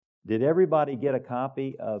Did everybody get a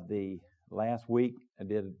copy of the last week? I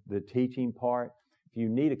did the teaching part. If you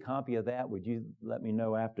need a copy of that, would you let me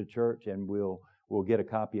know after church, and we'll get a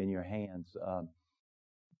copy in your hands.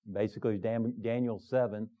 Basically, Daniel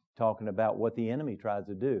 7, talking about what the enemy tries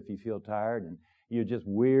to do. If you feel tired and you're just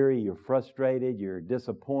weary, you're frustrated, you're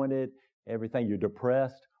disappointed, everything, you're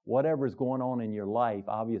depressed, whatever is going on in your life,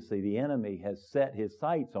 obviously the enemy has set his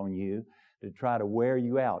sights on you to try to wear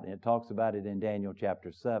you out. And it talks about it in Daniel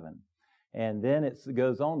chapter 7. And then it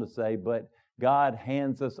goes on to say, but God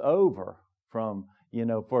hands us over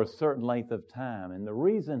for a certain length of time. And the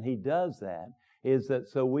reason he does that is that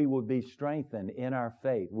so we will be strengthened in our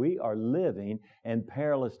faith. We are living in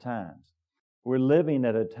perilous times. We're living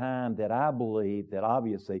at a time that I believe that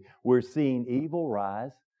obviously we're seeing evil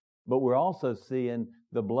rise, but we're also seeing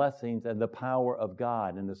the blessings and the power of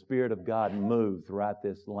God and the Spirit of God move throughout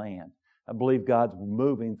this land. I believe God's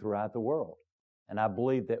moving throughout the world. And I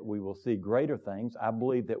believe that we will see greater things. I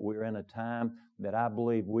believe that we're in a time that I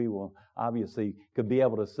believe we will obviously could be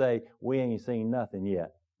able to say, we ain't seen nothing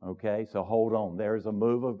yet. Okay, so hold on. There's a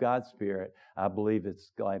move of God's Spirit. I believe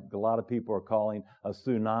it's like a lot of people are calling a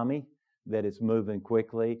tsunami, that it's moving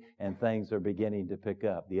quickly and things are beginning to pick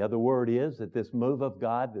up. The other word is that this move of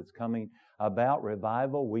God that's coming about,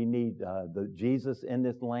 revival, we need the Jesus in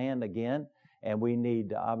this land again, and we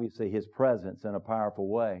need obviously His presence in a powerful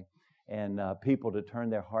way, and people to turn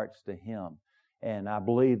their hearts to Him. And I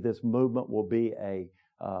believe this movement will be a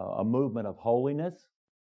movement of holiness,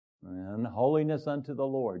 and holiness unto the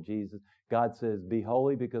Lord. God says, be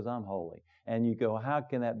holy because I'm holy. And you go, how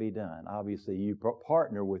can that be done? Obviously, you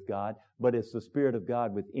partner with God, but it's the Spirit of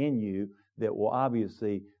God within you that will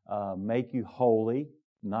obviously make you holy,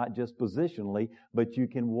 not just positionally, but you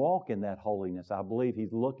can walk in that holiness. I believe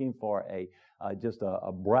He's looking for just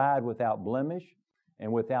a bride without blemish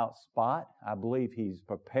and without spot. I believe He's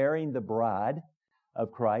preparing the bride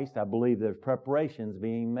of Christ. I believe there's preparations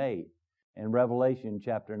being made. In Revelation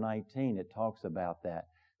chapter 19, it talks about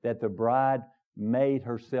that the bride made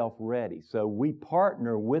herself ready. So we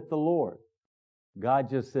partner with the Lord. God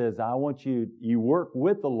just says, I want you work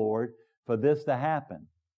with the Lord for this to happen.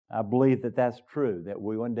 I believe that that's true, that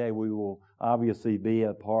one day we will obviously be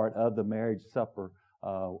a part of the marriage supper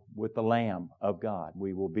with the Lamb of God.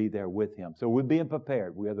 We will be there with Him. So we're being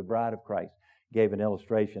prepared. We are the bride of Christ. Gave an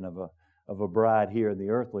illustration of a bride here in the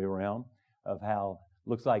earthly realm of how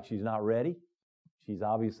looks like she's not ready. She's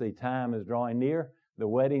obviously, time is drawing near. The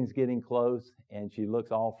wedding's getting close, and she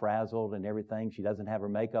looks all frazzled and everything. She doesn't have her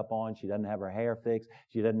makeup on. She doesn't have her hair fixed.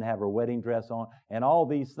 She doesn't have her wedding dress on, and all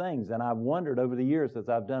these things. And I've wondered over the years as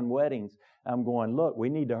I've done weddings, I'm going, look, we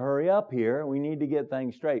need to hurry up here. We need to get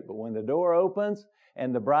things straight. But when the door opens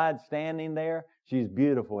and the bride's standing there, she's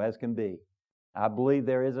beautiful as can be. I believe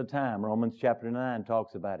there is a time, Romans chapter 9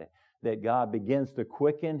 talks about it, that God begins to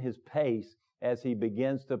quicken His pace as He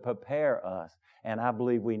begins to prepare us. And I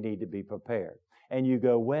believe we need to be prepared. And you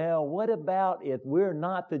go, well, what about if we're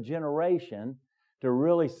not the generation to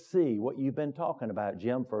really see what you've been talking about,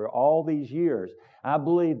 Jim, for all these years? I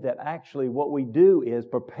believe that actually what we do is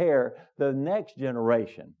prepare the next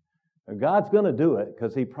generation. And God's going to do it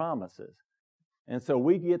because He promises. And so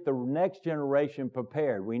we get the next generation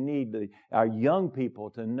prepared. We need our young people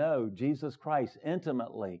to know Jesus Christ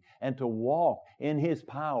intimately and to walk in His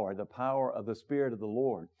power, the power of the Spirit of the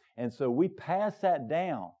Lord. And so we pass that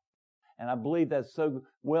down. And I believe that's so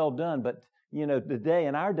well done. But, today,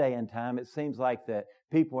 in our day and time, it seems like that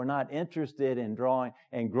people are not interested in drawing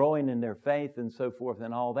and growing in their faith and so forth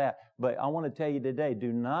and all that. But I want to tell you today,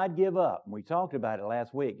 do not give up. We talked about it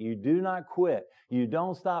last week. You do not quit. You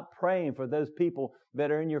don't stop praying for those people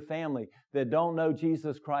that are in your family that don't know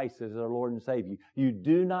Jesus Christ as their Lord and Savior. You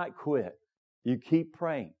do not quit. You keep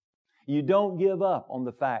praying. You don't give up on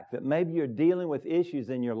the fact that maybe you're dealing with issues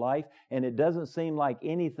in your life and it doesn't seem like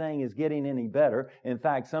anything is getting any better. In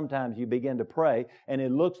fact, sometimes you begin to pray and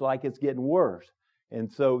it looks like it's getting worse.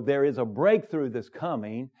 And so there is a breakthrough that's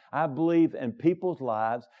coming, I believe, in people's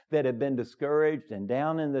lives that have been discouraged and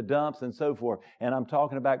down in the dumps and so forth. And I'm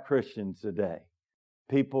talking about Christians today.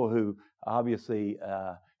 People who obviously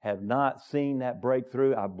have not seen that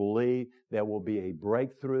breakthrough. I believe there will be a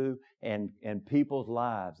breakthrough in people's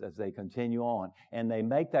lives as they continue on. And they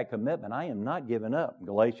make that commitment. I am not giving up.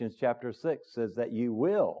 Galatians chapter 6 says that you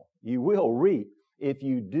will reap if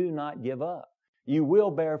you do not give up. You will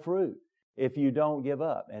bear fruit if you don't give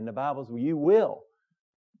up. And the Bible says you will.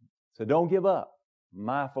 So don't give up.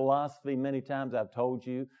 My philosophy, many times I've told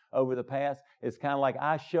you over the past, it's kind of like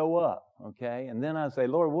I show up, okay? And then I say,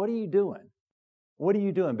 Lord, what are you doing? What are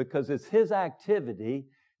you doing? Because it's His activity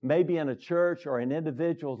maybe in a church or in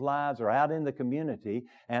individuals' lives or out in the community,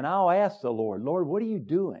 and I'll ask the Lord, Lord, what are you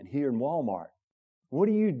doing here in Walmart? What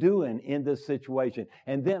are you doing in this situation?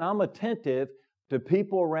 And then I'm attentive to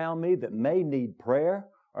people around me that may need prayer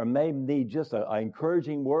or may need just an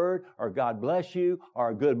encouraging word or God bless you or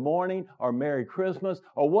a good morning or Merry Christmas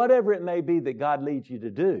or whatever it may be that God leads you to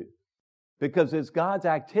do. Because it's God's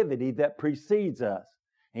activity that precedes us.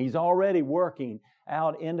 And He's already working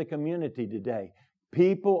out in the community today.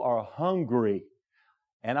 People are hungry.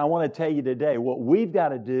 And I want to tell you today, what we've got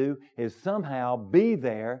to do is somehow be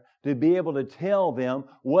there to be able to tell them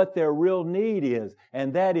what their real need is.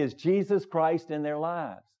 And that is Jesus Christ in their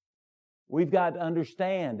lives. We've got to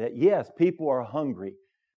understand that, yes, people are hungry.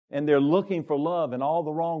 And they're looking for love in all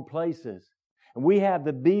the wrong places. And we have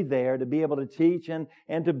to be there to be able to teach and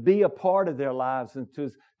to be a part of their lives and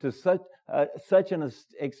to such an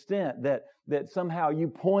extent that somehow you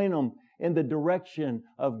point them in the direction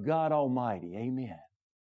of God Almighty. Amen.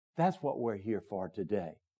 That's what we're here for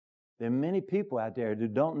today. There are many people out there who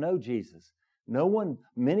don't know Jesus.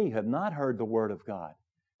 Many have not heard the Word of God.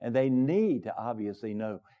 And they need to obviously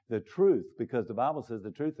know the truth because the Bible says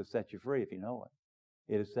the truth will set you free if you know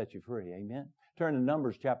it. It has set you free. Amen. Turn to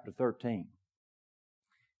Numbers chapter 13.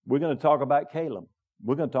 We're going to talk about Caleb.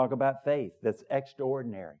 We're going to talk about faith that's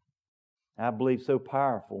extraordinary. I believe so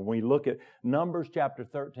powerful. When we look at Numbers chapter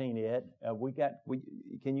 13, Ed,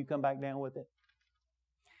 can you come back down with it?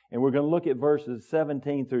 And we're going to look at verses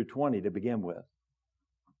 17 through 20 to begin with.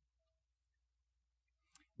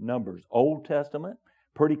 Numbers, Old Testament,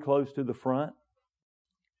 pretty close to the front.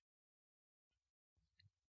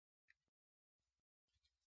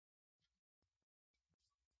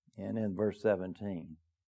 And in verse 17.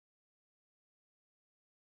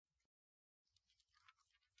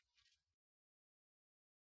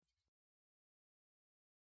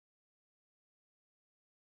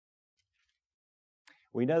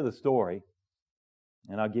 We know the story,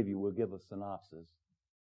 and we'll give a synopsis.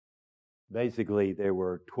 Basically, there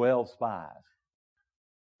were 12 spies.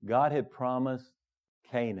 God had promised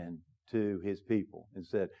Canaan to His people and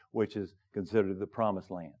said, which is considered the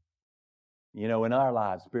promised land. You know, in our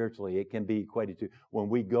lives, spiritually, it can be equated to when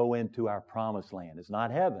we go into our promised land. It's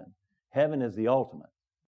not heaven. Heaven is the ultimate.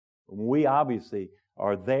 We obviously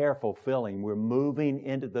are there fulfilling. We're moving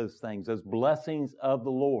into those things, those blessings of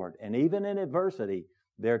the Lord. And even in adversity,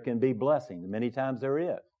 there can be blessing. Many times there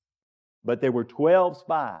is. But there were 12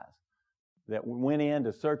 spies that went in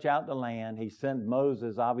to search out the land. He sent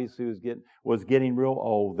Moses, obviously was getting real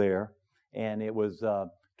old there. And it was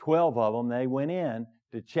 12 of them. They went in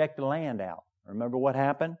to check the land out. Remember what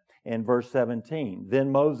happened? In verse 17.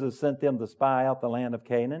 Then Moses sent them to spy out the land of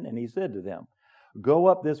Canaan, and he said to them, go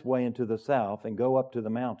up this way into the south and go up to the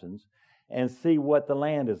mountains and see what the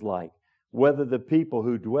land is like, whether the people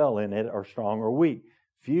who dwell in it are strong or weak,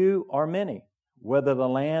 few or many, whether the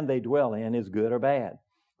land they dwell in is good or bad,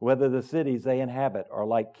 whether the cities they inhabit are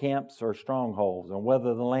like camps or strongholds, and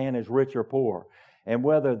whether the land is rich or poor, and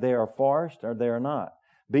whether they are forests or they are not.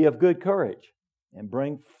 Be of good courage and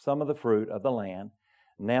bring some of the fruit of the land.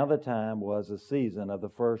 Now the time was the season of the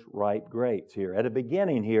first ripe grapes here. At the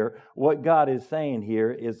beginning here, what God is saying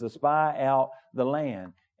here is to spy out the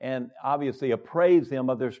land and obviously appraise them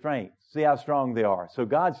of their strength. See how strong they are. So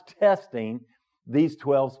God's testing these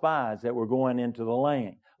 12 spies that were going into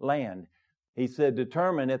the land. He said,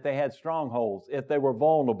 determine if they had strongholds, if they were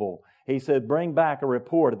vulnerable. He said, bring back a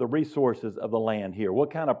report of the resources of the land here.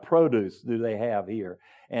 What kind of produce do they have here?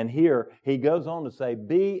 And here he goes on to say,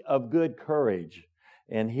 be of good courage.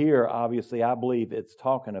 And here, obviously, I believe it's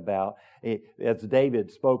talking about, as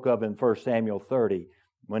David spoke of in 1 Samuel 30,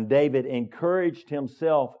 when David encouraged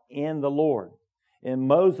himself in the Lord. And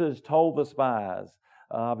Moses told the spies,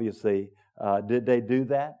 obviously, did they do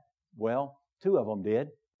that? Well, 2 of them did,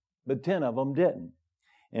 but 10 of them didn't.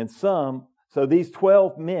 And so these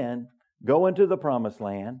 12 men go into the promised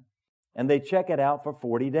land, and they check it out for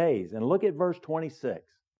 40 days. And look at verse 26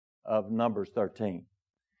 of Numbers 13.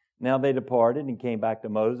 Now they departed and came back to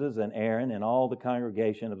Moses and Aaron and all the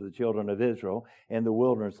congregation of the children of Israel in the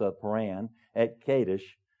wilderness of Paran at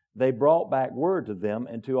Kadesh. They brought back word to them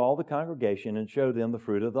and to all the congregation and showed them the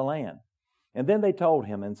fruit of the land. And then they told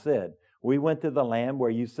him and said, we went to the land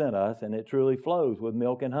where you sent us, and it truly flows with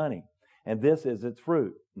milk and honey. And this is its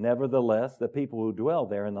fruit. Nevertheless, the people who dwell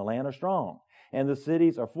there in the land are strong, and the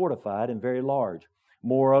cities are fortified and very large.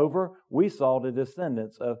 Moreover, we saw the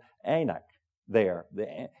descendants of Anak there.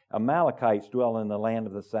 The Amalekites dwell in the land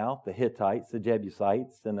of the south, the Hittites, the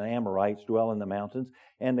Jebusites, and the Amorites dwell in the mountains,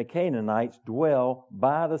 and the Canaanites dwell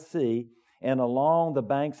by the sea and along the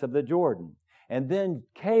banks of the Jordan. And then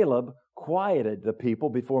Caleb quieted the people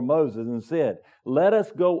before Moses and said, "Let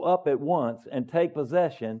us go up at once and take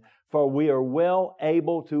possession, for we are well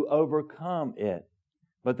able to overcome it."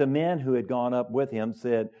 But the men who had gone up with him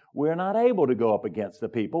said, "We're not able to go up against the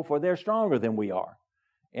people, for they're stronger than we are."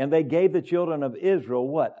 And they gave the children of Israel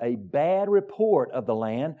what? A bad report of the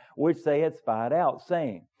land which they had spied out,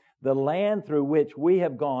 saying, "The land through which we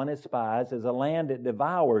have gone as spies is a land that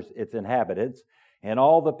devours its inhabitants, and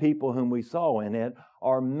all the people whom we saw in it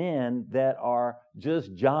are men that are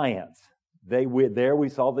just giants." There we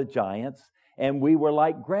saw the giants, and we were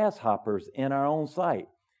like grasshoppers in our own sight.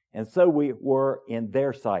 And so we were in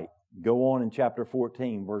their sight. Go on in chapter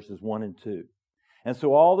 14, verses 1 and 2. And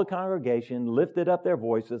so all the congregation lifted up their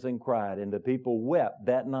voices and cried, and the people wept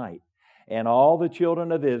that night. And all the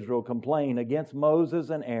children of Israel complained against Moses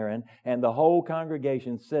and Aaron, and the whole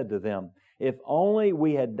congregation said to them, "If only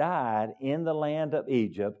we had died in the land of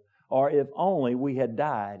Egypt, or if only we had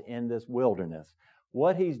died in this wilderness."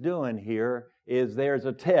 What he's doing here is there's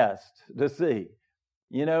a test to see.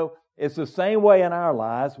 You know, it's the same way in our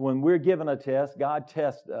lives. When we're given a test, God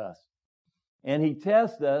tests us. And He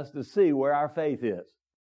tests us to see where our faith is.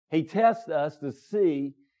 He tests us to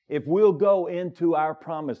see if we'll go into our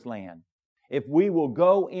promised land, if we will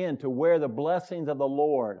go into where the blessings of the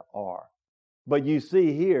Lord are. But you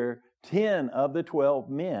see here, 10 of the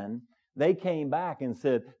 12 men, they came back and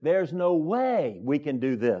said, "There's no way we can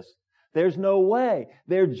do this. There's no way.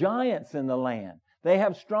 They're giants in the land. They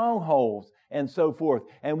have strongholds and so forth.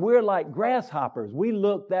 And we're like grasshoppers. We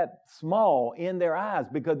look that small in their eyes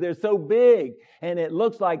because they're so big. And it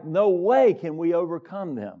looks like no way can we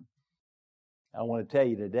overcome them." I want to tell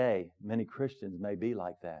you today, many Christians may be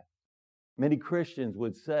like that. Many Christians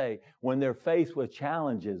would say when they're faced with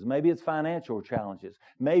challenges, maybe it's financial challenges,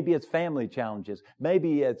 maybe it's family challenges,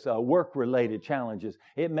 maybe it's work-related challenges,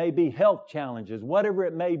 it may be health challenges, whatever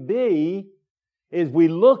it may be, is we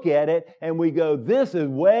look at it and we go, "This is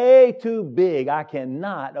way too big. I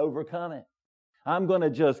cannot overcome it. I'm going to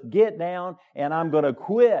just get down and I'm going to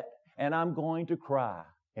quit and I'm going to cry."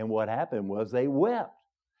 And what happened was they wept.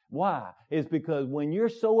 Why? It's because when you're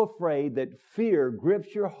so afraid that fear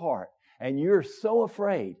grips your heart and you're so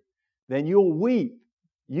afraid, then you'll weep.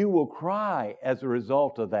 You will cry as a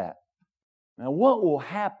result of that. Now, what will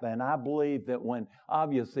happen, I believe, that when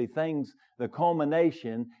obviously things, the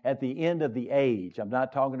culmination at the end of the age, I'm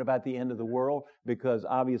not talking about the end of the world, because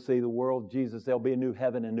obviously the world, Jesus, there'll be a new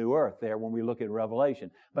heaven and new earth there when we look at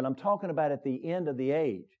Revelation. But I'm talking about at the end of the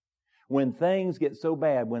age, when things get so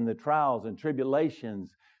bad, when the trials and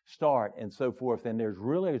tribulations start and so forth, and there's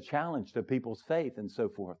really a challenge to people's faith and so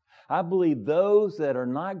forth. I believe those that are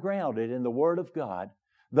not grounded in the Word of God,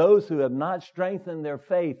 those who have not strengthened their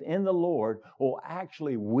faith in the Lord, will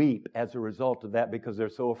actually weep as a result of that because they're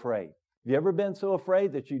so afraid. Have you ever been so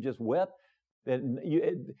afraid that you just wept? That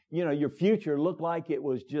your future looked like it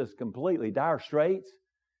was just completely dire straits,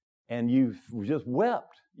 and you just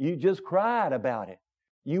wept. You just cried about it.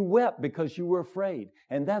 You wept because you were afraid.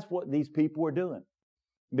 And that's what these people were doing.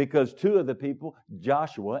 Because 2 of the people,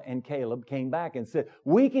 Joshua and Caleb, came back and said,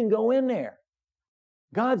 "We can go in there.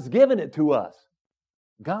 God's given it to us.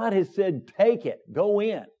 God has said, take it, go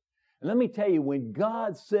in." And let me tell you, when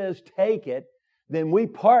God says take it, then we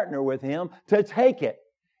partner with Him to take it.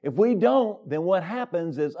 If we don't, then what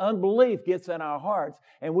happens is unbelief gets in our hearts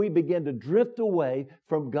and we begin to drift away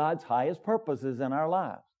from God's highest purposes in our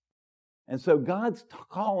lives. And so God's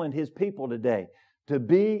calling His people today to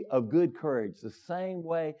be of good courage, the same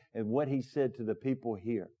way as what He said to the people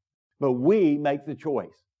here. But we make the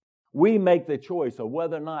choice. We make the choice of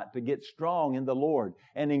whether or not to get strong in the Lord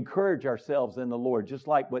and encourage ourselves in the Lord, just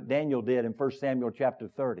like what Daniel did in 1 Samuel chapter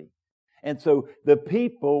 30. And so the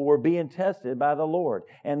people were being tested by the Lord.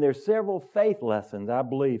 And there's several faith lessons, I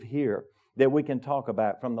believe, here that we can talk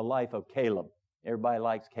about from the life of Caleb. Everybody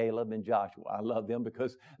likes Caleb and Joshua. I love them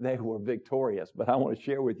because they were victorious. But I want to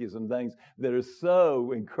share with you some things that are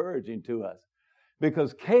so encouraging to us.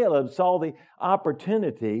 Because Caleb saw the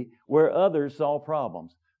opportunity where others saw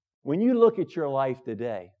problems. When you look at your life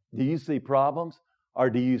today, do you see problems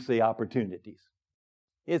or do you see opportunities?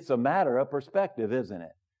 It's a matter of perspective, isn't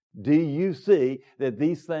it? Do you see that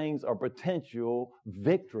these things are potential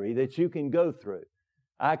victory that you can go through?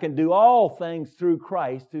 I can do all things through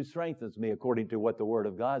Christ who strengthens me, according to what the Word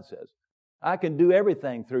of God says. I can do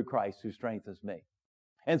everything through Christ who strengthens me.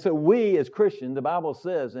 And so we as Christians, the Bible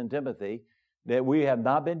says in Timothy that we have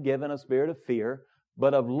not been given a spirit of fear,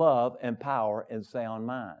 but of love and power and sound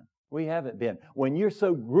mind. We haven't been. When you're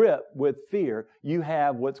so gripped with fear, you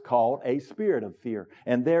have what's called a spirit of fear.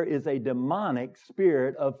 And there is a demonic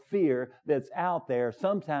spirit of fear that's out there.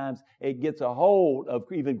 Sometimes it gets a hold of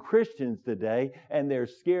even Christians today, and they're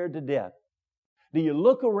scared to death. Do you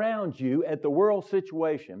look around you at the world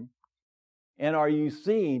situation, and are you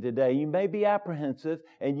seeing today? You may be apprehensive,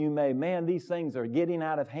 and you may, man, these things are getting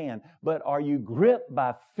out of hand. But are you gripped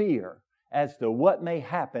by fear as to what may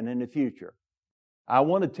happen in the future? I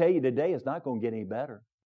want to tell you today it's not going to get any better.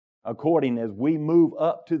 According as we move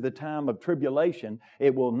up to the time of tribulation,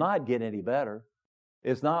 it will not get any better.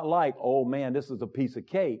 It's not like, oh man, this is a piece of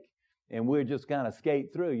cake and we're just going to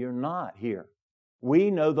skate through. You're not here.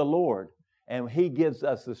 We know the Lord, and He gives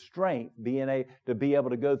us the strength to be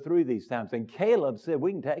able to go through these times. And Caleb said,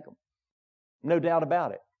 we can take them. No doubt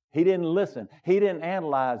about it. He didn't listen. He didn't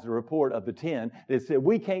analyze the report of the 10 that said,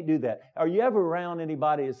 we can't do that. Are you ever around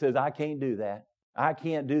anybody that says, I can't do that? I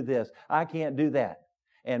can't do this. I can't do that.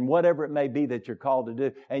 And whatever it may be that you're called to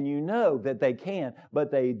do. And you know that they can,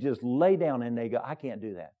 but they just lay down and they go, I can't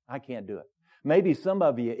do that. I can't do it. Maybe some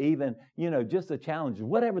of you even, just the challenges,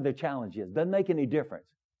 whatever the challenge is, doesn't make any difference.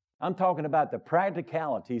 I'm talking about the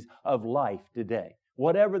practicalities of life today.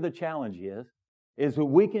 Whatever the challenge is that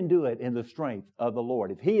we can do it in the strength of the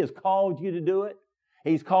Lord. If He has called you to do it,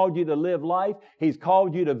 He's called you to live life. He's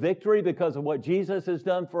called you to victory because of what Jesus has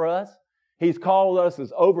done for us. He's called us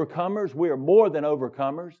as overcomers. We are more than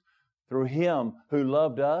overcomers through Him who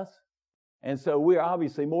loved us. And so we're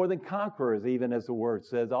obviously more than conquerors, even as the Word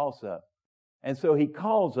says also. And so He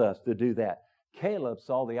calls us to do that. Caleb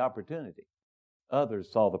saw the opportunity. Others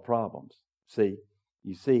saw the problems.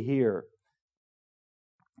 You see here,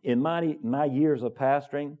 in my years of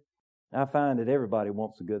pastoring, I find that everybody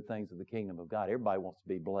wants the good things of the kingdom of God. Everybody wants to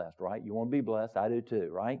be blessed, right? You want to be blessed? I do too,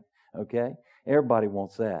 right? Okay? Everybody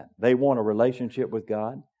wants that. They want a relationship with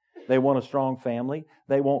God. They want a strong family.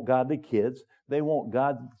 They want godly kids. They want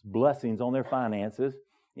God's blessings on their finances.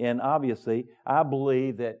 And obviously, I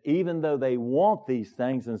believe that even though they want these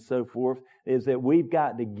things and so forth, is that we've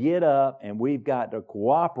got to get up and we've got to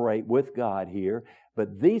cooperate with God here.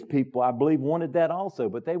 But these people, I believe, wanted that also.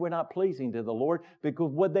 But they were not pleasing to the Lord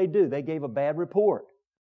because what they do, they gave a bad report.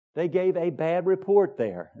 They gave a bad report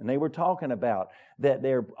there. And they were talking about that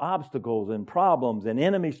there are obstacles and problems and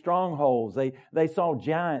enemy strongholds. They saw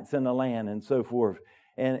giants in the land and so forth.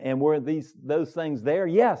 And were those things there?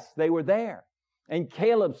 Yes, they were there. And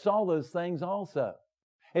Caleb saw those things also.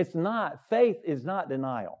 Faith is not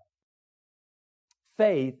denial.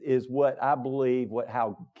 Faith is what I believe,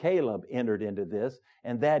 how Caleb entered into this,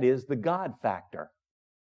 and that is the God factor.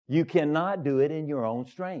 You cannot do it in your own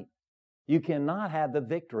strength. You cannot have the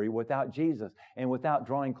victory without Jesus and without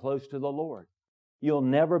drawing close to the Lord. You'll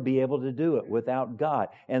never be able to do it without God.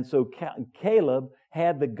 And so Caleb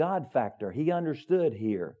had the God factor. He understood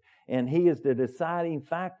here. And he is the deciding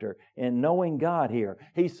factor in knowing God here.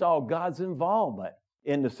 He saw God's involvement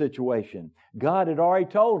in the situation. God had already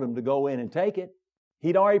told him to go in and take it.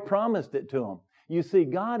 He'd already promised it to him. You see,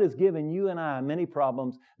 God has given you and I many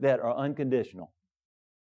problems that are unconditional.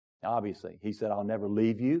 Obviously, He said, I'll never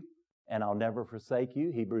leave you and I'll never forsake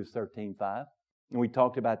you, Hebrews 13:5. And we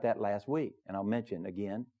talked about that last week. And I'll mention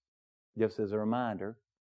again, just as a reminder,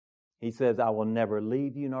 He says, I will never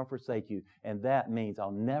leave you nor forsake you. And that means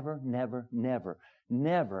I'll never, never, never,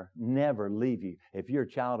 never, never leave you. If you're a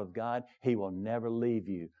child of God, He will never leave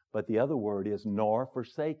you. But the other word is nor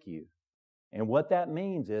forsake you. And what that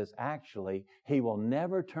means is actually He will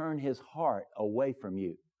never turn His heart away from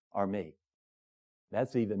you or me.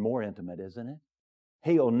 That's even more intimate, isn't it?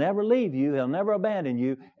 He'll never leave you. He'll never abandon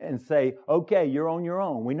you and say, okay, you're on your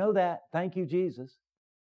own. We know that. Thank you, Jesus.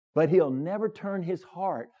 But He'll never turn His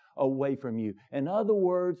heart away from you. In other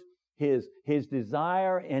words, His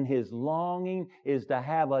desire and His longing is to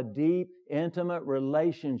have a deep, intimate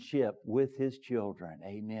relationship with His children.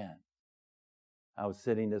 Amen. I was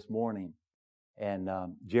sitting this morning and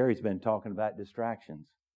Jerry's been talking about distractions.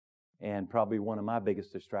 And probably one of my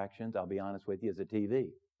biggest distractions, I'll be honest with you, is the TV.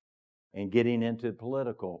 And getting into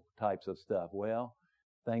political types of stuff. Well,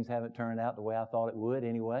 things haven't turned out the way I thought it would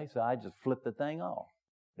anyway, so I just flipped the thing off.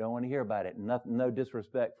 Don't want to hear about it. No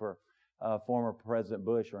disrespect for former President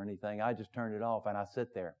Bush or anything. I just turned it off and I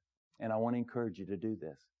sit there. And I want to encourage you to do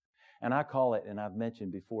this. And I call it, and I've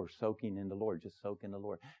mentioned before, soaking in the Lord. Just soak in the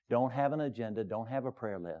Lord. Don't have an agenda. Don't have a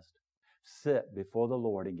prayer list. Sit before the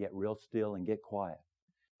Lord and get real still and get quiet.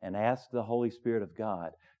 And ask the Holy Spirit of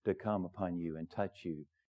God to come upon you and touch you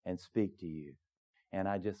and speak to you. And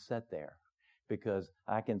I just sat there because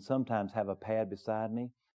I can sometimes have a pad beside me.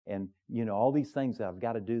 And, all these things that I've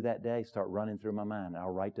got to do that day start running through my mind. I'll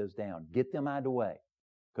write those down. Get them out of the way.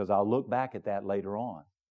 because I'll look back at that later on.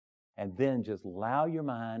 And then just allow your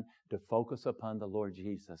mind to focus upon the Lord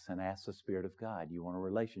Jesus and ask the Spirit of God. You want a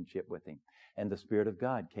relationship with Him. And the Spirit of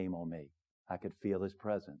God came on me. I could feel His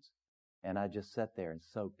presence. And I just sat there and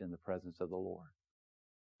soaked in the presence of the Lord.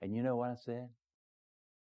 And you know what I said?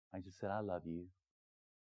 I just said, I love you.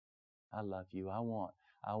 I love you. I want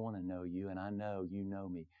to know you, and I know you know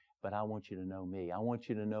me. But I want you to know me. I want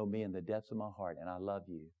you to know me in the depths of my heart, and I love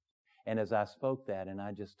you. And as I spoke that, and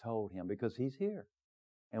I just told Him, because He's here.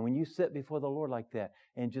 And when you sit before the Lord like that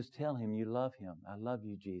and just tell Him you love Him, I love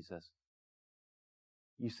you, Jesus.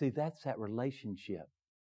 You see, that's that relationship.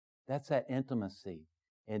 That's that intimacy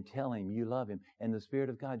in telling Him you love Him. And the Spirit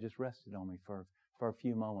of God just rested on me for a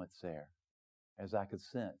few moments there as I could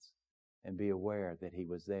sense and be aware that He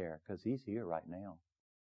was there, because He's here right now.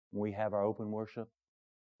 When we have our open worship,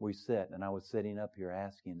 we sit, and I was sitting up here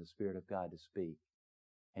asking the Spirit of God to speak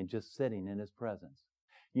and just sitting in His presence.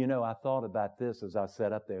 You know, I thought about this as I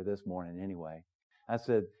sat up there this morning anyway. I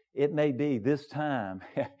said, it may be this time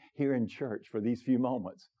here in church for these few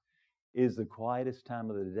moments is the quietest time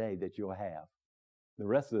of the day that you'll have. The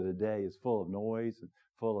rest of the day is full of noise and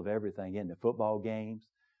full of everything. In the football games,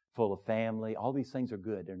 full of family. All these things are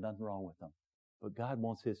good. There's nothing wrong with them. But God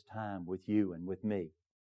wants His time with you and with me.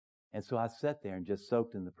 And so I sat there and just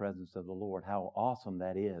soaked in the presence of the Lord. How awesome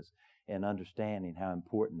that is, and understanding how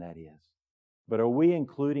important that is. But are we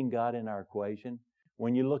including God in our equation?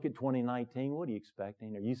 When you look at 2019, what are you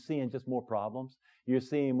expecting? Are you seeing just more problems? You're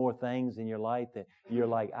seeing more things in your life that you're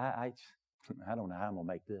like, I don't know how I'm going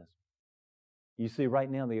to make this. You see, right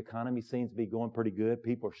now the economy seems to be going pretty good.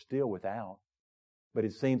 People are still without. But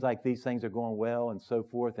it seems like these things are going well and so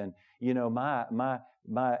forth. And, you know,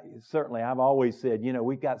 certainly I've always said, you know,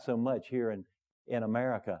 we've got so much here in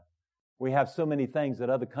America. We have so many things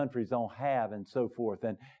that other countries don't have and so forth.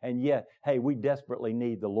 And yet, hey, we desperately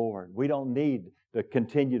need the Lord. We don't need to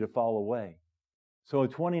continue to fall away. So in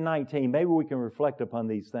 2019, maybe we can reflect upon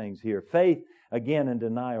these things here. Faith, again, and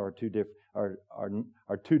denial are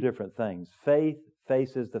two different things. Faith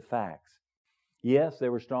faces the facts. Yes,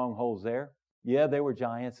 there were strongholds there. Yeah, there were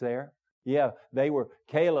giants there. Yeah,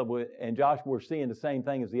 Caleb and Joshua were seeing the same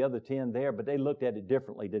thing as the other 10 there, but they looked at it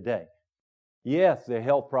differently today. Yes, there are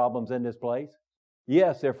health problems in this place.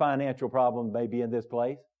 Yes, there are financial problems maybe in this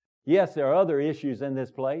place. Yes, there are other issues in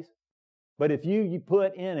this place. But if you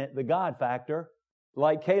put in it the God factor,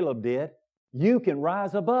 like Caleb did, you can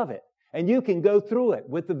rise above it. And you can go through it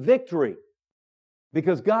with the victory.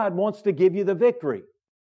 Because God wants to give you the victory.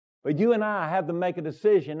 But you and I have to make a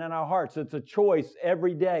decision in our hearts. It's a choice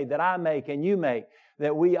every day that I make and you make,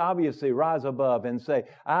 that we obviously rise above and say,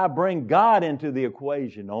 I bring God into the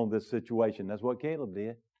equation on this situation. That's what Caleb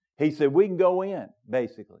did. He said, we can go in,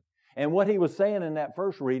 basically. And what he was saying in that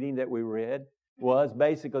first reading that we read was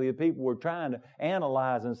basically the people were trying to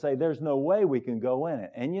analyze and say, there's no way we can go in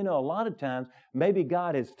it. And you know, a lot of times, maybe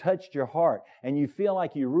God has touched your heart and you feel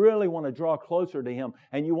like you really want to draw closer to Him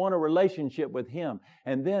and you want a relationship with Him.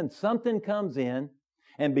 And then something comes in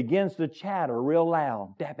and begins to chatter real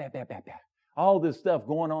loud. Dap, dap, dap, dap, dap. All this stuff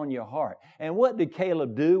going on in your heart. And what did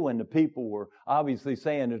Caleb do when the people were obviously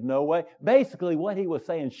saying there's no way? Basically what he was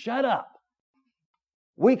saying, shut up.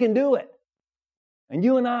 We can do it. And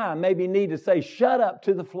you and I maybe need to say, shut up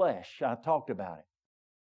to the flesh. I talked about it.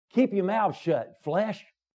 Keep your mouth shut, flesh,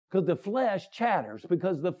 because the flesh chatters,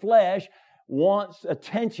 because the flesh wants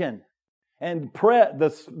attention. And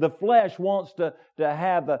the flesh wants to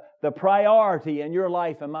have the priority in your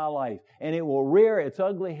life and my life. And it will rear its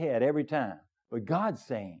ugly head every time. But God's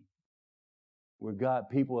saying, we're God,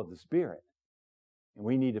 people of the Spirit. And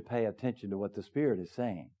we need to pay attention to what the Spirit is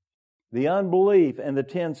saying. The unbelief and the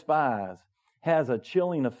 10 spies has a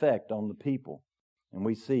chilling effect on the people. And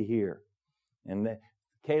we see here. And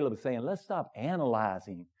Caleb is saying, let's stop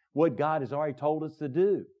analyzing what God has already told us to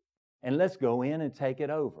do. And let's go in and take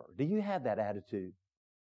it over. Do you have that attitude?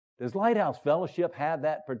 Does Lighthouse Fellowship have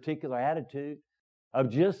that particular attitude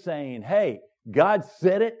of just saying, hey, God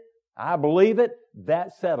said it, I believe it,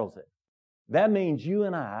 that settles it? That means you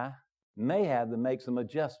and I may have to make some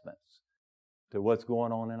adjustments to what's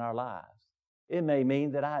going on in our lives. It may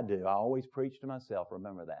mean that I do. I always preach to myself,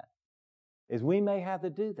 remember that. Is we may have to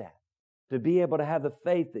do that to be able to have the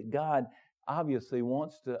faith that God obviously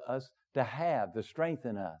wants us to have, to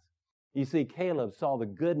strengthen us. You see, Caleb saw the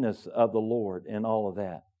goodness of the Lord in all of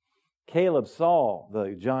that. Caleb saw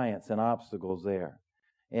the giants and obstacles there,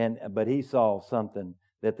 but he saw something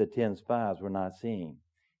that the 10 spies were not seeing.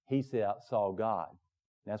 He saw God.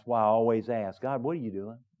 That's why I always ask, God, what are you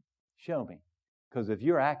doing? Show me. Because if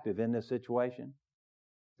you're active in this situation,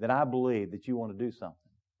 then I believe that you want to do something.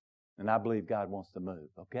 And I believe God wants to move,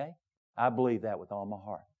 okay? I believe that with all my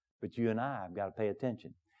heart. But you and I have got to pay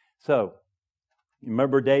attention. So, you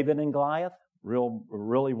remember David and Goliath?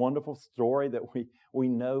 Really wonderful story that we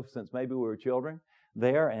know since maybe we were children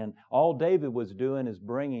there. And all David was doing is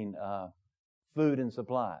bringing food and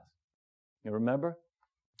supplies. You remember?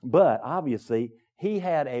 But obviously, he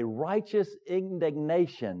had a righteous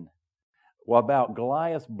indignation about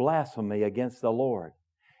Goliath's blasphemy against the Lord.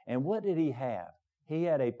 And what did he have? He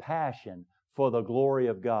had a passion for the glory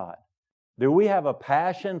of God. Do we have a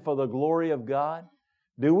passion for the glory of God?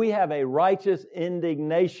 Do we have a righteous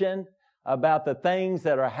indignation about the things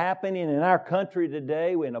that are happening in our country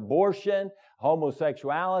today in abortion,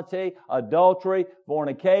 homosexuality, adultery,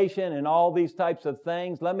 fornication, and all these types of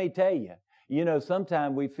things? Let me tell you,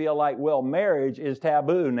 sometimes we feel like, well, marriage is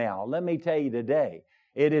taboo now. Let me tell you today,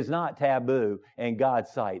 it is not taboo in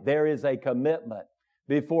God's sight. There is a commitment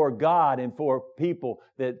before God and for people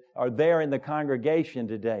that are there in the congregation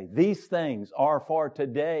today. These things are for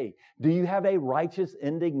today. Do you have a righteous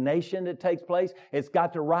indignation that takes place? It's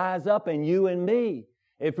got to rise up in you and me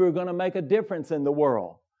if we're going to make a difference in the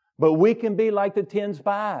world. But we can be like the 10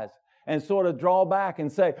 spies and sort of draw back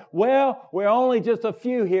and say, well, we're only just a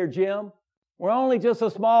few here, Jim. We're only just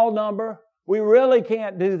a small number. We really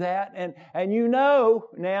can't do that. And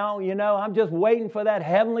I'm just waiting for that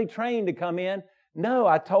heavenly train to come in. No,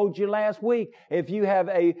 I told you last week, if you have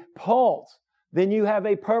a pulse, then you have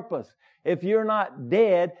a purpose. If you're not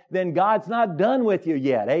dead, then God's not done with you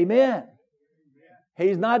yet. Amen.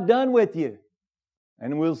 He's not done with you.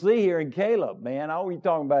 And we'll see here in Caleb, man, all we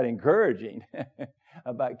talking about encouraging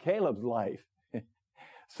about Caleb's life.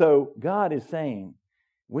 So God is saying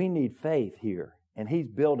we need faith here, and He's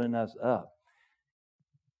building us up.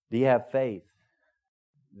 Do you have faith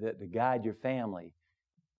to guide your family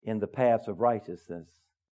in the paths of righteousness?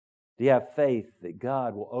 Do you have faith that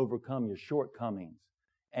God will overcome your shortcomings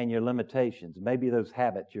and your limitations? Maybe those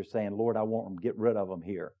habits you're saying, Lord, I want them, get rid of them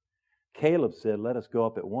here. Caleb said, let us go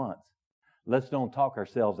up at once. Let's don't talk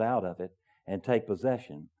ourselves out of it and take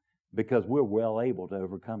possession, because we're well able to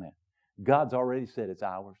overcome it. God's already said it's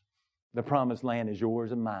ours. The promised land is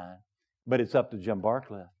yours and mine. But it's up to Jim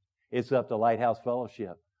Barcliffe. It's up to Lighthouse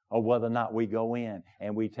Fellowship or whether or not we go in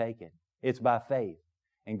and we take it. It's by faith.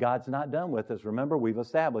 And God's not done with us. Remember, we've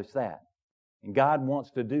established that. And God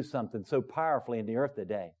wants to do something so powerfully in the earth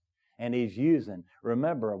today. And He's using,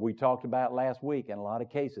 remember, we talked about last week in a lot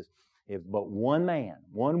of cases, if but one man,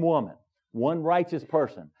 one woman, one righteous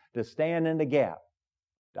person to stand in the gap,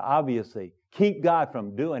 to obviously keep God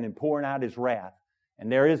from doing and pouring out His wrath.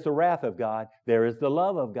 And there is the wrath of God. There is the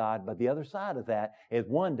love of God. But the other side of that is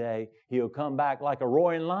one day He'll come back like a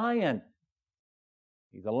roaring lion.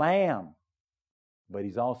 He's a lamb, but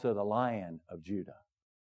He's also the Lion of Judah.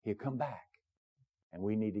 He'll come back. And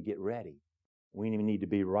we need to get ready. We need to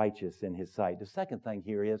be righteous in His sight. The second thing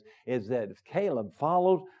here is that Caleb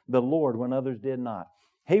followed the Lord when others did not.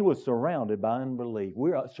 He was surrounded by unbelief.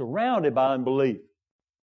 We are surrounded by unbelief.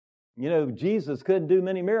 Jesus couldn't do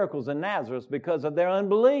many miracles in Nazareth because of their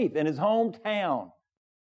unbelief in His hometown.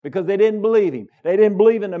 Because they didn't believe Him. They didn't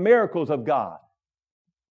believe in the miracles of God.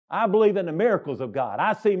 I believe in the miracles of God.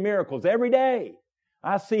 I see miracles every day.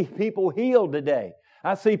 I see people healed today.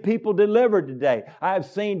 I see people delivered today. I have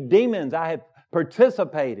seen demons. I have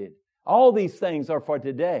participated. All these things are for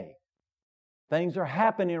today. Things are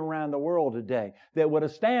happening around the world today that would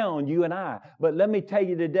astound you and I. But let me tell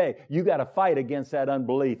you today, you got to fight against that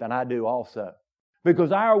unbelief, and I do also.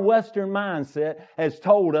 Because our Western mindset has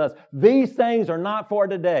told us these things are not for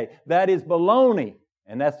today. That is baloney,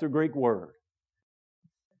 and that's the Greek word.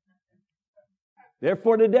 They're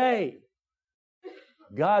for today.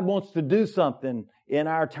 God wants to do something in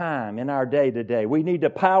our time, in our day today. We need the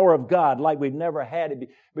power of God like we've never had it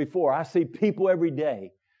before. I see people every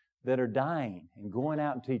day that are dying and going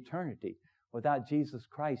out into eternity without Jesus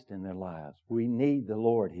Christ in their lives. We need the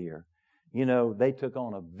Lord here. They took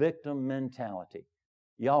on a victim mentality.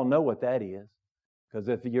 Y'all know what that is. Because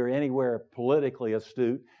if you're anywhere politically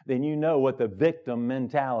astute, then you know what the victim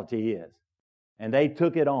mentality is. And they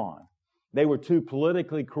took it on. They were too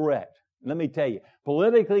politically correct. Let me tell you,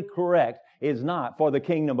 politically correct is not for the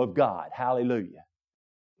kingdom of God. Hallelujah.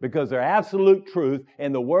 Because they're absolute truth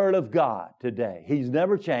in the Word of God today. He's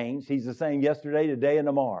never changed. He's the same yesterday, today, and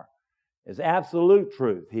tomorrow. It's absolute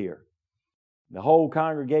truth here. The whole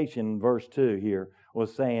congregation in verse 2 here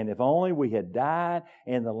was saying, if only we had died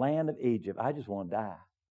in the land of Egypt. I just want to die.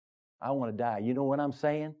 I want to die. You know what I'm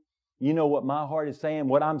saying? You know what my heart is saying?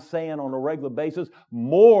 What I'm saying on a regular basis?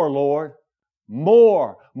 More, Lord.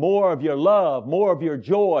 More of your love, more of your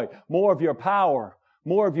joy, more of your power,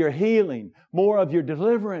 more of your healing, more of your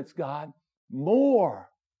deliverance, God. More.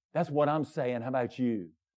 That's what I'm saying. How about you?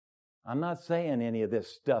 I'm not saying any of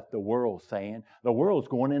this stuff the world's saying. The world's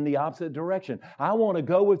going in the opposite direction. I want to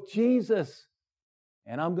go with Jesus.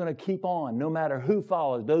 And I'm going to keep on no matter who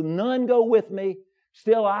follows. Though none go with me,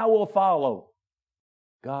 still I will follow.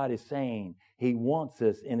 God is saying He wants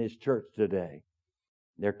us in His church today.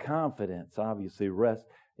 Their confidence obviously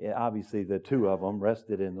the two of them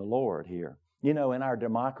rested in the Lord here. You know, in our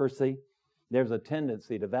democracy, there's a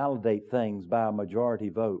tendency to validate things by a majority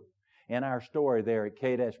vote. In our story there at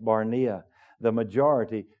Kadesh Barnea, the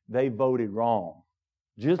majority, they voted wrong.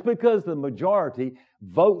 Just because the majority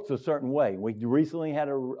votes a certain way. We recently had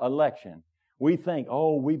an election. We think,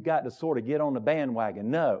 we've got to sort of get on the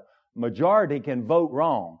bandwagon. No, majority can vote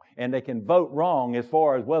wrong. And they can vote wrong as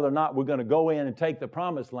far as whether or not we're going to go in and take the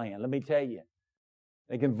promised land. Let me tell you,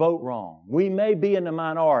 they can vote wrong. We may be in the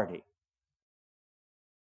minority.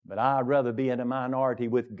 But I'd rather be in a minority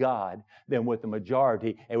with God than with the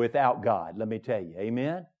majority and without God. Let me tell you.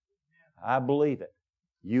 Amen? I believe it.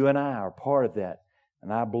 You and I are part of that.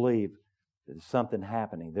 And I believe there's something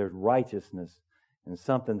happening. There's righteousness and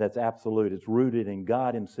something that's absolute. It's rooted in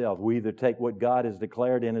God Himself. We either take what God has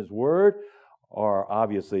declared in His Word, or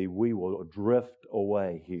obviously we will drift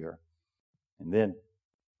away here. And then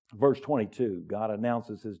verse 22, God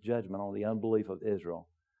announces His judgment on the unbelief of Israel.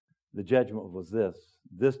 The judgment was this: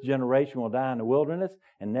 this generation will die in the wilderness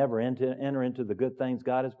and never enter into the good things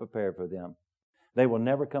God has prepared for them. They will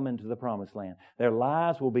never come into the promised land. Their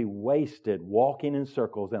lives will be wasted walking in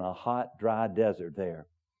circles in a hot, dry desert there.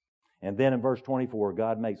 And then in verse 24,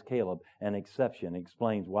 God makes Caleb an exception. He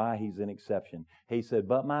explains why he's an exception. He said,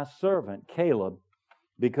 but my servant Caleb,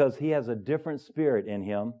 because he has a different spirit in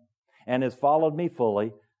him and has followed me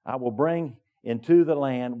fully, I will bring into the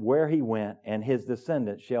land where he went, and his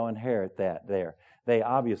descendants shall inherit that there. They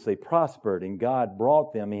obviously prospered, and God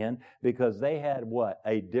brought them in because they had what?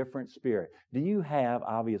 A different spirit. Do you have,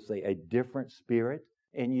 obviously, a different spirit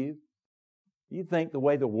in you? Do you think the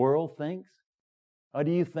way the world thinks? Or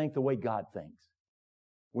do you think the way God thinks?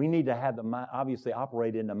 We need to have the mind, obviously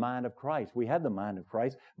operate in the mind of Christ. We have the mind of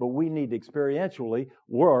Christ, but we need to experientially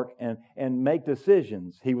work and make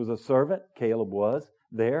decisions. He was a servant, Caleb was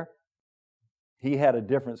there. He had a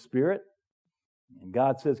different spirit. And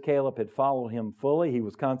God says Caleb had followed Him fully. He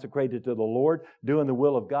was consecrated to the Lord. Doing the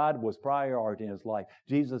will of God was priority in his life.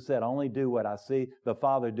 Jesus said, only do what I see the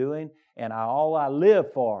Father doing, and all I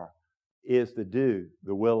live for is to do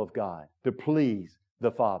the will of God, to please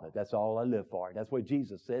the Father. That's all I live for. That's what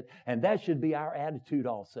Jesus said. And that should be our attitude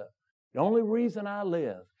also. The only reason I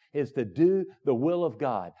live is to do the will of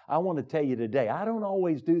God. I want to tell you today, I don't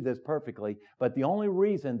always do this perfectly, but the only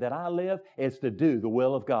reason that I live is to do the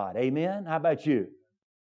will of God. Amen? How about you?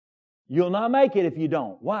 You'll not make it if you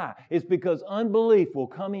don't. Why? It's because unbelief will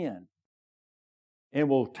come in and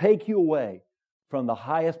will take you away from the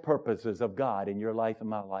highest purposes of God in your life and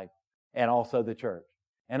my life, and also the church.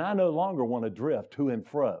 And I no longer want to drift to and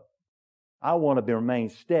fro. I want to remain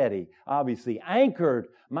steady, obviously anchored.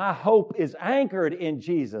 My hope is anchored in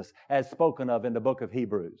Jesus, as spoken of in the book of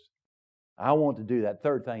Hebrews. I want to do that.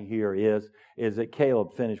 Third thing here is that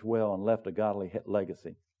Caleb finished well and left a godly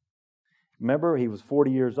legacy. Remember, he was 40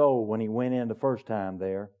 years old when he went in the first time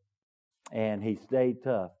there, and he stayed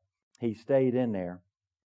tough. He stayed in there.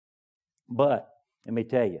 But let me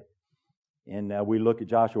tell you, and we look at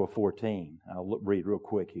Joshua 14. I'll read real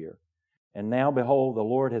quick here. And now, behold, the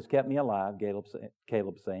Lord has kept me alive,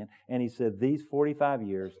 Caleb saying. And he said, these 45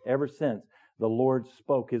 years, ever since the Lord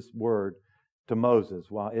spoke His word to Moses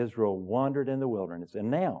while Israel wandered in the wilderness. And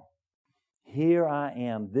now, here I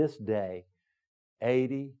am this day,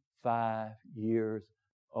 85 years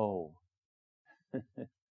old.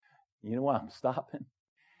 You know why I'm stopping?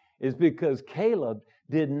 It's because Caleb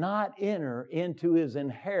did not enter into his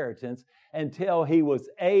inheritance until he was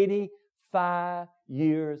 85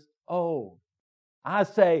 years old. I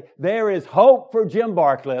say there is hope for Jim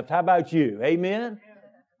Barcliff. How about you? Amen?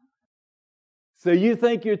 So you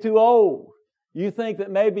think you're too old. You think that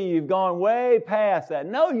maybe you've gone way past that.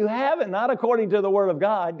 No, you haven't. Not according to the Word of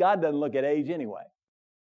God. God doesn't look at age anyway.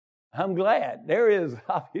 I'm glad. There is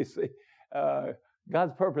obviously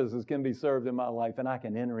God's purposes can be served in my life, and I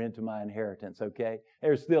can enter into my inheritance, okay?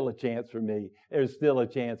 There's still a chance for me. There's still a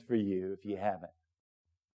chance for you if you haven't.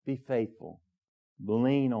 Be faithful.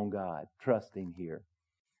 Lean on God. Trust Him here.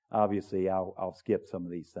 Obviously, I'll skip some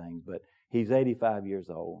of these things, but he's 85 years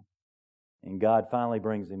old, and God finally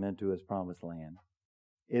brings him into His promised land.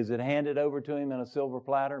 Is it handed over to him in a silver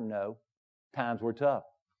platter? No. Times were tough.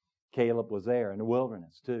 Caleb was there in the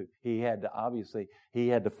wilderness too. He had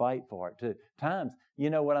to fight for it too. Times, you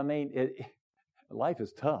know what I mean? Life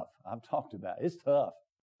is tough. I've talked about it. It's tough.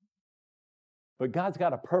 But God's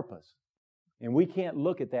got a purpose. And we can't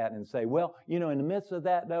look at that and say, well, you know, in the midst of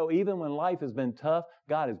that though, even when life has been tough,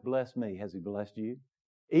 God has blessed me. Has He blessed you?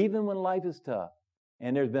 Even when life is tough.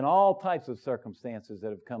 And there's been all types of circumstances that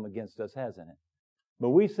have come against us, hasn't it? But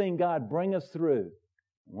we've seen God bring us through.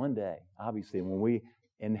 One day, obviously, when we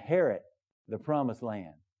inherit the promised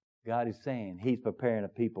land, God is saying He's preparing a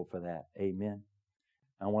people for that. Amen.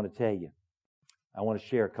 I want to tell you, I want to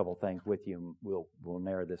share a couple things with you, and we'll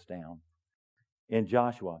narrow this down. In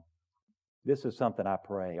Joshua, this is something I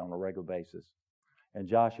pray on a regular basis. In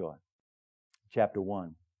Joshua, chapter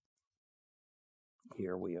 1,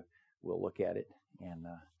 here we'll look at it and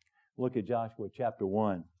look at Joshua chapter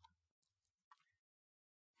 1.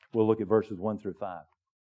 We'll look at verses 1 through 5.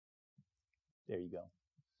 There you go.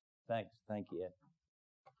 Thanks. Thank you, Ed.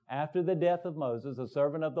 After the death of Moses, the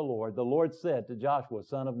servant of the Lord said to Joshua,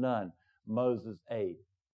 son of Nun, Moses' aide,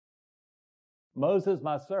 Moses,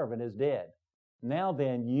 my servant, is dead. Now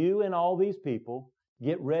then, you and all these people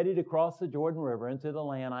get ready to cross the Jordan River into the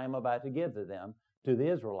land I am about to give to them, to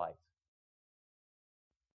the Israelites.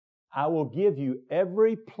 I will give you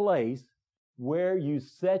every place where you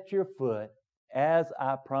set your foot, as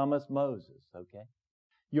I promised Moses, okay?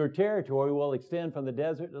 Your territory will extend from the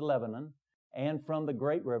desert to Lebanon and from the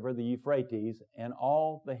great river, the Euphrates, and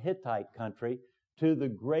all the Hittite country to the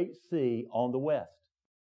great sea on the west.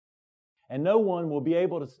 And no one will be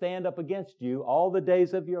able to stand up against you all the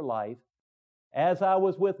days of your life. As I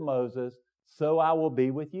was with Moses, so I will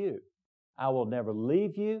be with you. I will never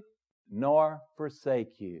leave you nor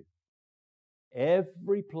forsake you.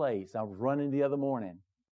 Every place. I was running the other morning,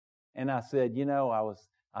 and I said, you know,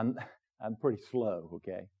 I'm pretty slow,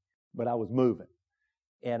 okay? But I was moving.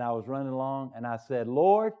 And I was running along, and I said,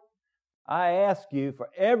 Lord, I ask you for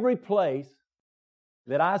every place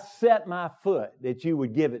that I set my foot, that you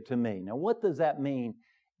would give it to me. Now, what does that mean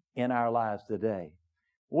in our lives today?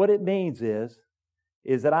 What it means is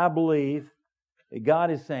that I believe that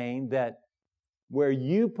God is saying that where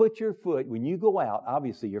you put your foot, when you go out,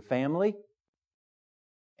 obviously your family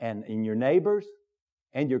and your neighbors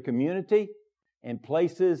and your community, and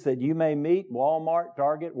places that you may meet, Walmart,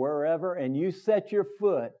 Target, wherever, and you set your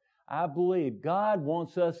foot, I believe God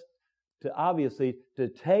wants us to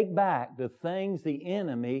take back the things the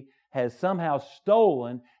enemy has somehow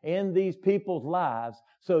stolen in these people's lives,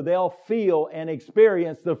 so they'll feel and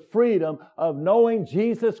experience the freedom of knowing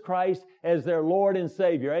Jesus Christ as their Lord and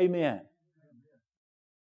Savior. Amen.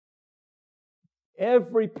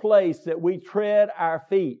 Every place that we tread our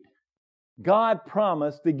feet, God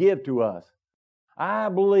promised to give to us. I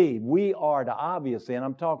believe we are to, obviously, and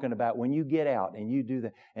I'm talking about when you get out and you do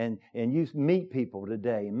that and you meet people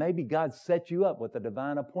today, and maybe God sets you up with a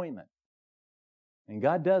divine appointment. And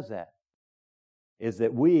God does that. Is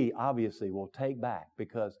that we obviously will take back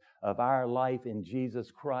because of our life in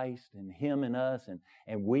Jesus Christ and Him in us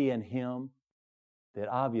and we in Him, that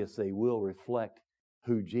obviously will reflect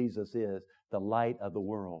who Jesus is, the light of the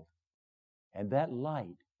world. And that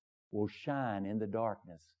light will shine in the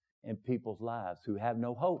darkness in people's lives who have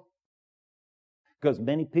no hope. Because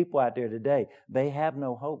many people out there today, they have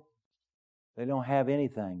no hope. They don't have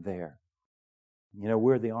anything there. You know,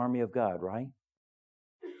 we're the army of God, right?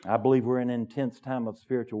 I believe we're in an intense time of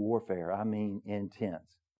spiritual warfare. I mean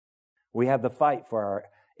intense. We have the fight for our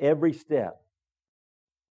every step.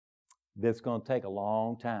 That's going to take a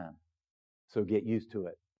long time. So get used to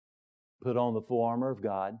it. Put on the full armor of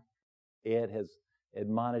God. Ed has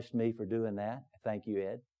admonished me for doing that. Thank you,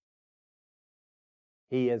 Ed.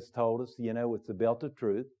 He has told us, you know, it's the belt of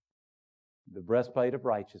truth, the breastplate of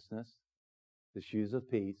righteousness, the shoes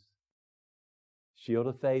of peace, shield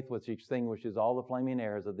of faith which extinguishes all the flaming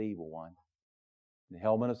arrows of the evil one, the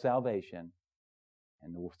helmet of salvation,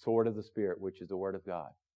 and the sword of the Spirit, which is the Word of God.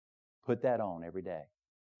 Put that on every day.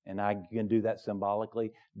 And I can do that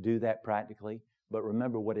symbolically, do that practically, but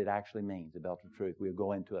remember what it actually means, the belt of truth. We'll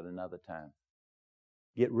go into it another time.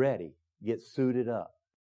 Get ready. Get suited up.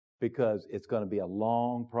 Because it's going to be a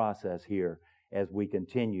long process here as we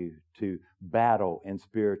continue to battle in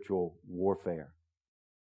spiritual warfare.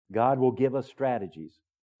 God will give us strategies.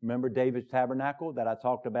 Remember David's tabernacle that I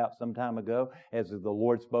talked about some time ago as the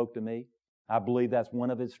Lord spoke to me? I believe that's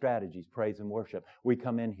one of His strategies, praise and worship. We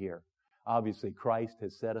come in here. Obviously, Christ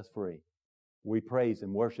has set us free. We praise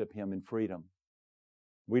and worship Him in freedom.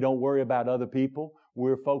 We don't worry about other people.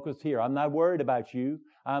 We're focused here. I'm not worried about you.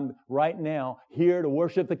 I'm right now here to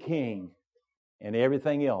worship the King. And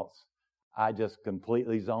everything else, I just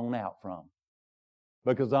completely zone out from.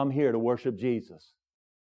 because I'm here to worship Jesus.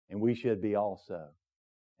 And we should be also.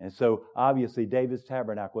 And so, obviously, David's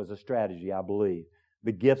tabernacle was a strategy, I believe.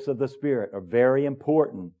 The gifts of the Spirit are very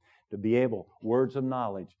important to be able, words of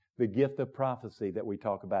knowledge, the gift of prophecy that we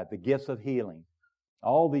talk about, the gifts of healing.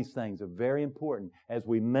 All these things are very important as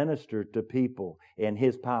we minister to people in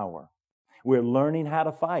His power. We're learning how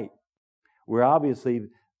to fight.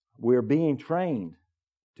 We're being trained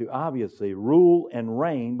to obviously rule and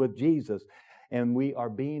reign with Jesus, and we are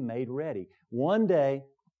being made ready. One day,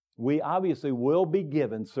 we obviously will be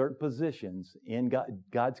given certain positions in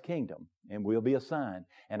God's kingdom, and we'll be assigned.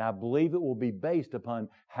 And I believe it will be based upon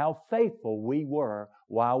how faithful we were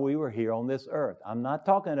while we were here on this earth. I'm not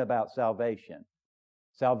talking about salvation.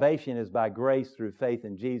 Salvation is by grace through faith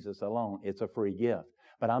in Jesus alone. It's a free gift.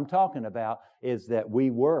 But I'm talking about is that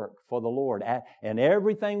we work for the Lord. And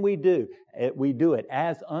everything we do it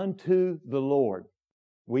as unto the Lord.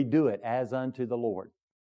 We do it as unto the Lord.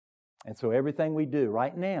 And so everything we do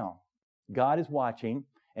right now, God is watching,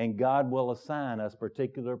 and God will assign us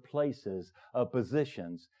particular places of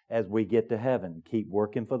positions as we get to heaven. Keep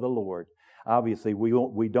working for the Lord. Obviously, we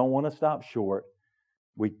don't want to stop short.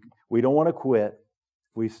 We don't want to quit.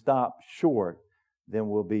 If we stop short, then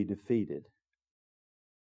we'll be defeated.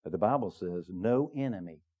 But the Bible says no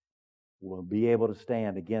enemy will be able to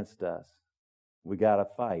stand against us. We got to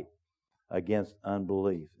fight against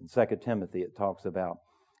unbelief. In 2 Timothy, it talks about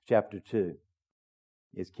chapter 2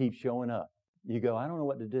 is keep showing up. You go, I don't know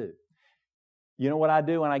what to do. You know what I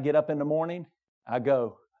do when I get up in the morning? I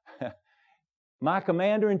go, my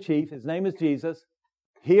commander-in-chief, his name is Jesus.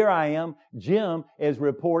 Here I am. Jim is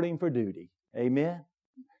reporting for duty. Amen?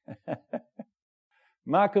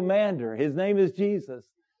 My commander, his name is Jesus.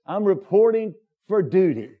 I'm reporting for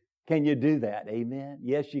duty. Can you do that? Amen?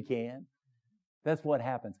 Yes, you can. That's what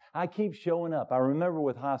happens. I keep showing up. I remember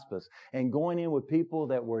with hospice and going in with people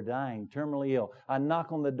that were dying, terminally ill. I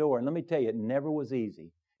knock on the door, and let me tell you, it never was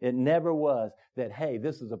easy. It never was that, hey,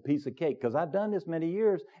 this is a piece of cake. Because I've done this many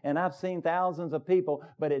years, and I've seen thousands of people,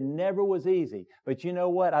 but it never was easy. But you know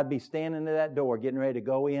what? I'd be standing at that door getting ready to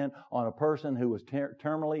go in on a person who was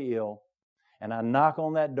terminally ill, and I'd knock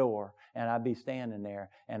on that door, and I'd be standing there,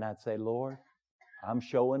 and I'd say, Lord, I'm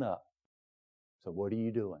showing up. So what are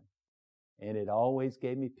you doing? And it always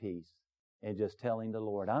gave me peace in just telling the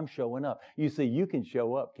Lord, I'm showing up. You see, you can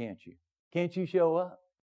show up, can't you? Can't you show up?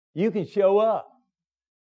 You can show up.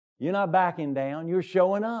 You're not backing down. You're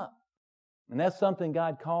showing up. And that's something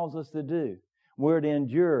God calls us to do. We're to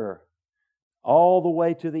endure all the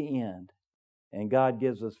way to the end. And God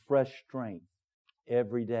gives us fresh strength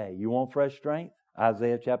every day. You want fresh strength?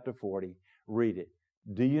 Isaiah chapter 40. Read it.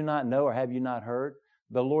 Do you not know or have you not heard?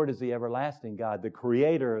 The Lord is the everlasting God, the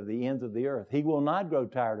creator of the ends of the earth. He will not grow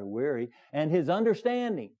tired or weary, and His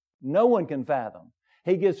understanding no one can fathom.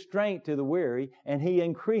 He gives strength to the weary, and He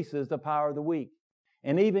increases the power of the weak.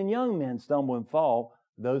 And even young men stumble and fall.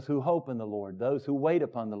 Those who hope in the Lord, those who wait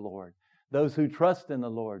upon the Lord, those who trust in the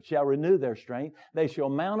Lord shall renew their strength. They shall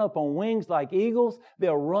mount up on wings like eagles.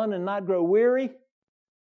 They'll run and not grow weary.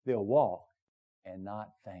 They'll walk and not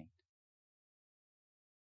faint.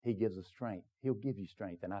 He gives us strength. He'll give you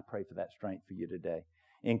strength, and I pray for that strength for you today.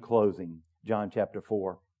 In closing, John chapter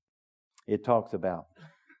 4, it talks about,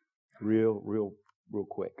 real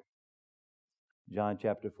quick, John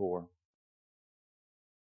chapter 4.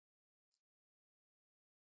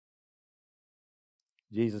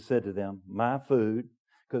 Jesus said to them, my food,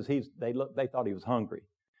 because they thought He was hungry.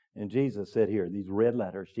 And Jesus said here, these red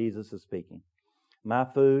letters, Jesus is speaking, my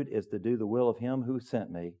food is to do the will of Him who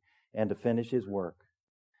sent me and to finish His work.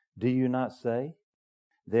 Do you not say,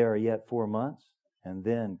 there are yet 4 months, and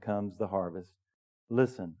then comes the harvest?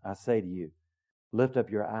 Listen, I say to you, lift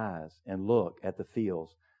up your eyes and look at the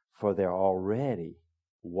fields, for they're already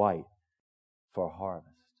white for harvest.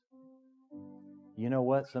 You know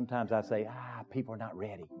what? Sometimes I say, people are not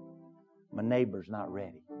ready. My neighbor's not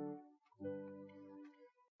ready.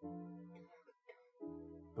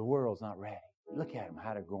 The world's not ready. Look at them,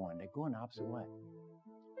 how they're going. They're going the opposite way.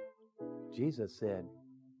 Jesus said,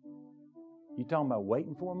 you talking about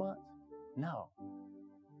waiting 4 months? No.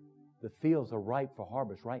 The fields are ripe for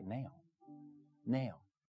harvest right now. Now,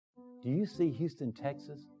 do you see Houston,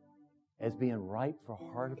 Texas as being ripe for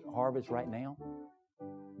harvest right now?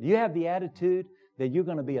 Do you have the attitude that you're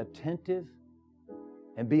going to be attentive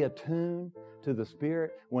and be attuned to the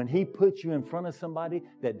Spirit when He puts you in front of somebody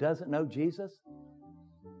that doesn't know Jesus?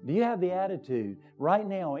 Do you have the attitude right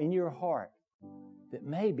now in your heart that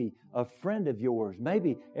maybe a friend of yours,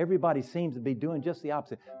 maybe everybody seems to be doing just the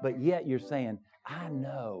opposite, but yet you're saying, I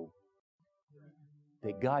know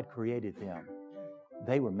that God created them.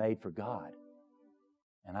 They were made for God.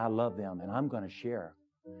 And I love them, and I'm going to share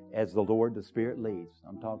as the Lord, the Spirit leads.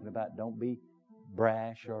 I'm talking about don't be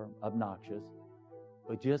brash or obnoxious,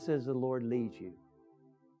 but just as the Lord leads you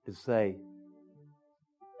to say,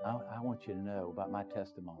 I want you to know about my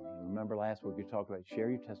testimony. Remember last week we talked about share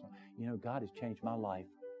your testimony. You know, God has changed my life.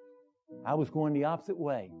 I was going the opposite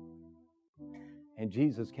way, and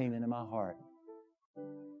Jesus came into my heart,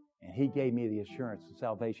 and He gave me the assurance of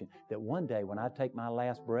salvation that one day when I take my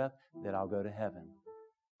last breath, that I'll go to heaven.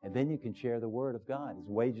 And then you can share the Word of God. His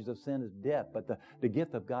wages of sin is death, but the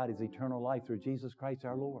gift of God is eternal life through Jesus Christ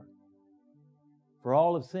our Lord. For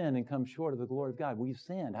all have sinned and come short of the glory of God. We've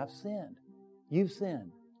sinned. I've sinned. You've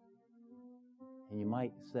sinned. And you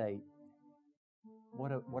might say,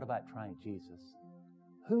 what about trying Jesus?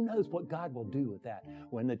 Who knows what God will do with that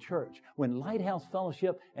when the church, when Lighthouse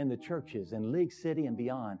Fellowship and the churches in League City and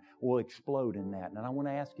beyond will explode in that. And I want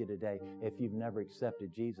to ask you today, if you've never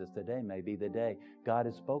accepted Jesus, today may be the day God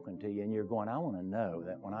has spoken to you and you're going, I want to know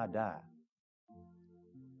that when I die,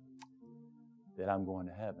 that I'm going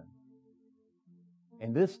to heaven.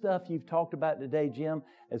 And this stuff you've talked about today, Jim,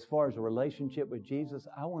 as far as a relationship with Jesus,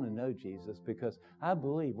 I want to know Jesus because I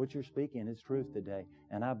believe what you're speaking is truth today,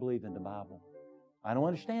 and I believe in the Bible. I don't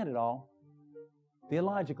understand it all.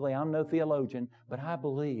 Theologically, I'm no theologian, but I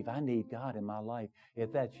believe I need God in my life.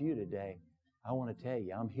 If that's you today, I want to tell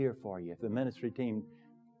you, I'm here for you. If the ministry team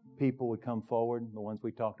people would come forward, the ones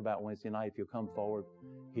we talked about Wednesday night, if you'll come forward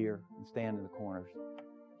here and stand in the corners.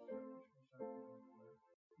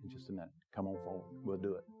 In just a minute. Come on forward. We'll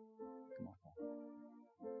do it. Come on forward.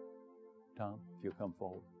 Tom, if you'll come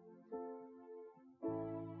forward.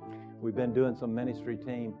 We've been doing some ministry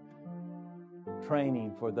team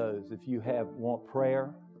training for those. If you want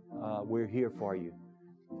prayer, we're here for you.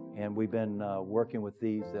 And we've been working with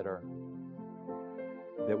these that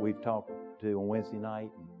we've talked to on Wednesday night,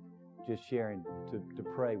 and just sharing to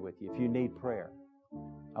pray with you. If you need prayer,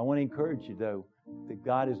 I want to encourage you though, that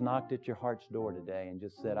God has knocked at your heart's door today and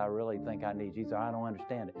just said, I really think I need Jesus. I don't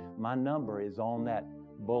understand it. My number is on that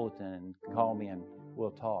bulletin, and call me and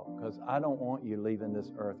we'll talk, because I don't want you leaving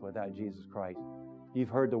this earth without Jesus Christ. You've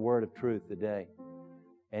heard the word of truth today,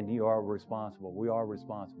 and you are responsible. We are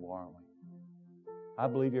responsible, aren't we? I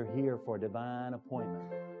believe you're here for a divine appointment,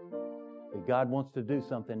 that God wants to do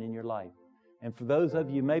something in your life. And for those of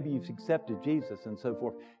you, maybe you've accepted Jesus and so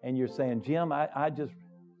forth, and you're saying, Jim, I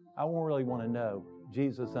really want to know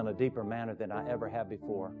Jesus in a deeper manner than I ever have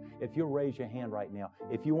before. If you'll raise your hand right now,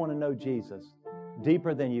 if you want to know Jesus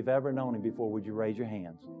deeper than you've ever known Him before, would you raise your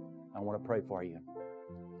hands? I want to pray for you.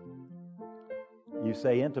 You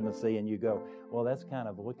say intimacy and you go, well, that's kind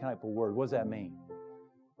of, what type of word? What does that mean?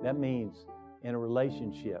 That means in a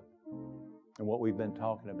relationship and what we've been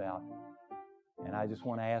talking about. And I just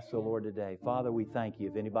want to ask the Lord today, Father, we thank you.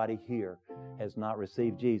 If anybody here has not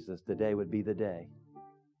received Jesus, today would be the day.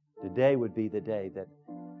 Today would be the day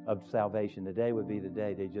of salvation. Today would be the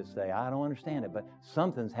day they just say, I don't understand it, but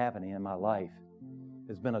something's happening in my life.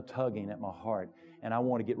 There's been a tugging at my heart, and I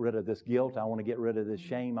want to get rid of this guilt. I want to get rid of this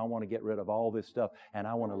shame. I want to get rid of all this stuff, and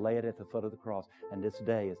I want to lay it at the foot of the cross. And this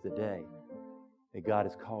day is the day that God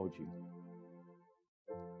has called you.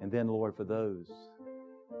 And then, Lord, for those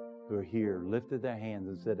who are here, lifted their hands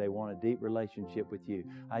and said they want a deep relationship with you,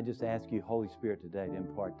 I just ask you, Holy Spirit, today to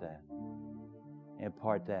impart that.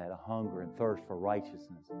 Impart that, a hunger and thirst for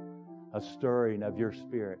righteousness, a stirring of your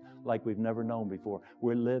spirit like we've never known before.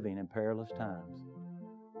 We're living in perilous times.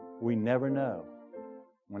 We never know.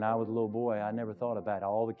 When I was a little boy, I never thought about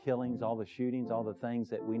all the killings, all the shootings, all the things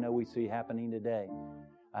that we know we see happening today.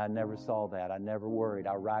 I never saw that. I never worried.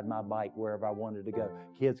 I ride my bike wherever I wanted to go.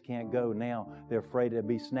 Kids can't go now. They're afraid to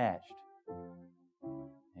be snatched.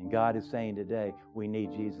 And God is saying today, we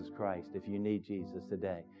need Jesus Christ. If you need Jesus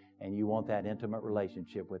today, and you want that intimate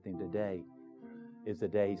relationship with Him, today is the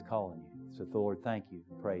day He's calling you. So, Lord, thank you,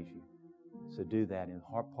 praise you. So do that and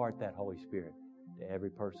impart that Holy Spirit to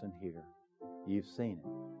every person here. You've seen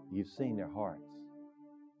it. You've seen their hearts.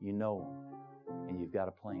 You know them, and you've got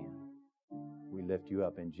a plan. We lift you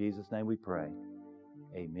up. In Jesus' name we pray.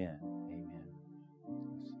 Amen. Amen.